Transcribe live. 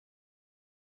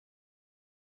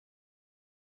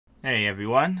Hey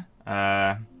everyone.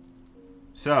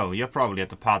 So you're probably at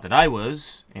the part that I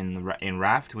was in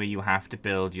Raft, where you have to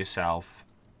build yourself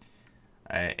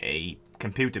a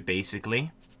computer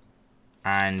basically,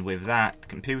 and with that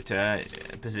computer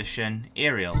position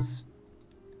aerials.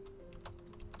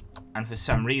 And for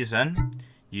some reason,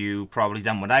 you probably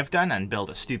done what I've done and built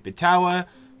a stupid tower,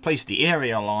 placed the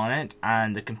aerial on it,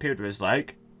 and the computer is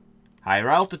like,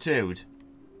 higher altitude.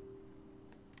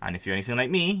 And if you're anything like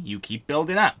me, you keep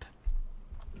building up.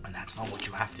 And that's not what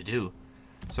you have to do.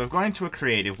 So I've gone into a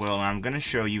creative world, and I'm going to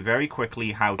show you very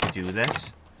quickly how to do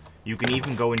this. You can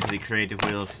even go into the creative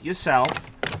world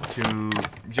yourself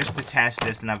just to test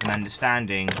this and have an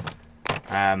understanding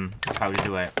of how to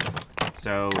do it.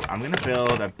 So I'm going to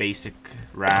build a basic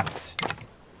raft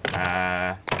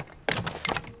for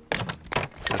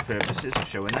the purposes of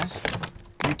showing this.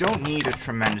 You don't need a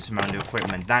tremendous amount of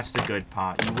equipment. That's the good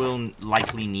part. You will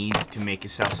likely need to make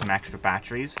yourself some extra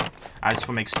batteries. As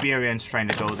from experience trying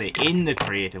to go there in the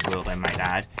creative world, I might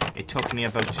add, it took me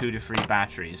about 2 to 3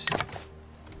 batteries.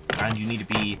 And you need to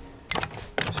be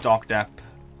stocked up,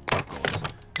 of course.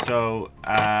 So,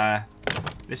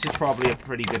 this is probably a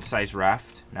pretty good sized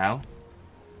raft now.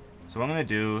 So what I'm going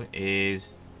to do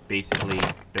is basically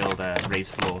build a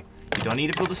raised floor. You don't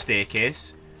need to build a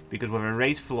staircase, because with a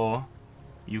raised floor,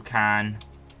 you can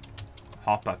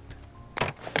hop up.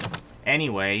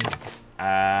 Anyway,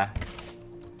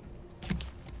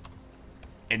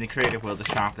 in the creative world, the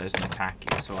shark doesn't attack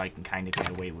you, so I can kind of get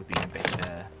away with being a bit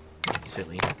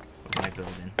silly with my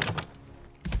building.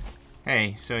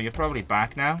 Hey, so you're probably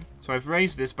back now. So I've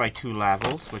raised this by 2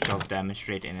 levels, which I'll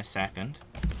demonstrate in a second.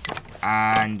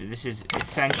 And this is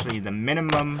essentially the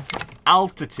minimum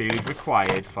altitude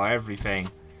required for everything,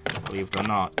 believe it or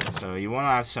not. So you want to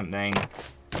have something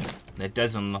that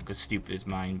doesn't look as stupid as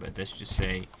mine, but let's just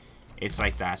say it's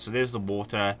like that. So there's the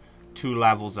water, 2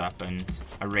 levels up, and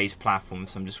a raised platform with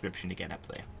some description to get up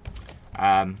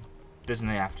there. Doesn't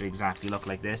have to exactly look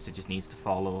like this, it just needs to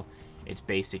follow its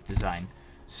basic design.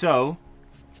 So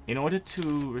in order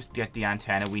to get the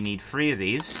antenna, we need 3 of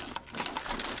these,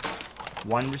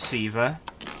 1 receiver,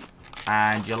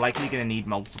 and you're likely going to need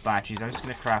multiple batteries. I'm just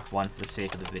going to craft 1 for the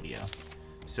sake of the video.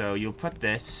 So you'll put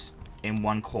this in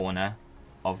 1 corner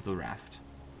of the raft.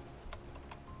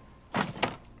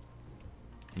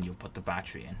 And you'll put the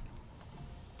battery in.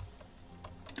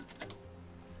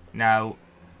 Now,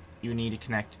 you need to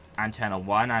connect antenna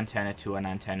 1, antenna 2, and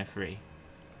antenna 3.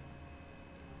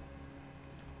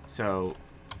 So,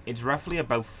 it's roughly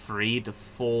about 3 to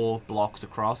 4 blocks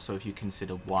across. So if you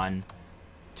consider 1,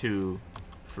 2,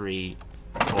 3,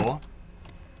 4,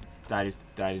 that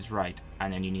is right.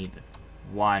 And then you need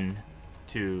 1,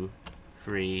 2,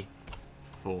 3,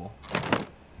 4.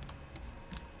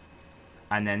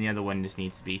 And then the other one just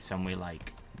needs to be somewhere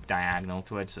like diagonal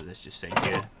to it. So let's just say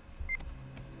here.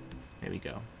 There we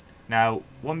go. Now,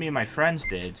 what me and my friends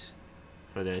did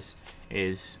for this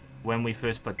is when we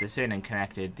first put this in and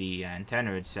connected the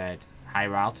antenna, it said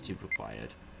higher altitude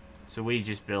required. So we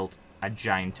just built a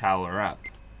giant tower up.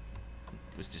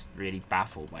 I was just really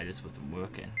baffled why this wasn't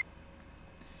working.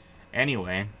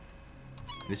 Anyway,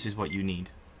 this is what you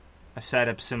need. A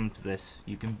setup similar to this.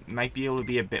 You might be able to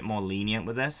be a bit more lenient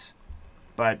with this,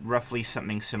 but roughly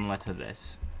something similar to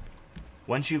this.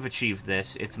 Once you've achieved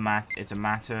this, it's a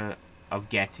matter of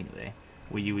getting there,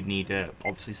 where you would need to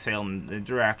obviously sail in the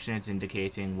direction it's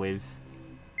indicating with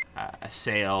a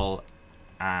sail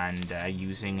and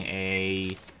using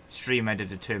a streamer to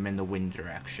determine the wind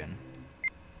direction.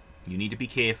 You need to be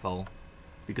careful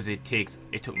because it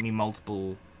took me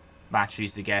multiple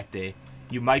batteries to get there.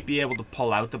 You might be able to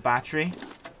pull out the battery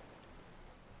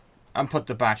and put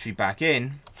the battery back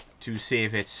in to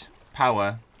save its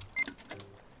power,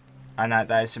 and that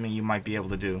is something you might be able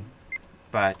to do.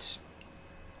 But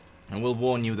I will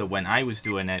warn you that when I was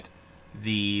doing it,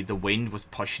 the wind was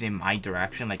pushing in my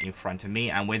direction, like in front of me,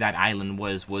 and where that island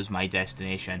was my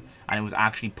destination, and it was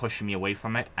actually pushing me away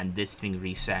from it, and this thing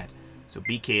reset. So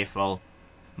be careful,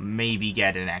 maybe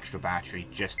get an extra battery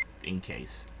just in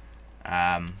case,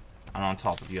 and on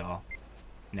top of your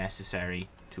necessary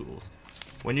tools.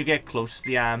 When you get close to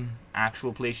the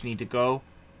actual place you need to go,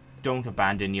 don't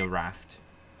abandon your raft.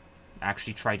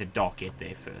 Actually try to dock it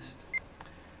there first.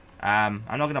 I'm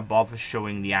not going to bother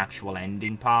showing the actual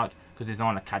ending part because there's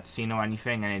not a cutscene or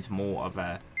anything, and it's more of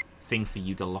a thing for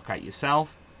you to look at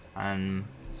yourself.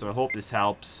 So I hope this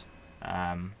helps.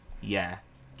 Yeah,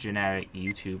 generic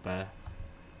YouTuber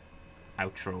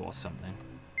outro or something.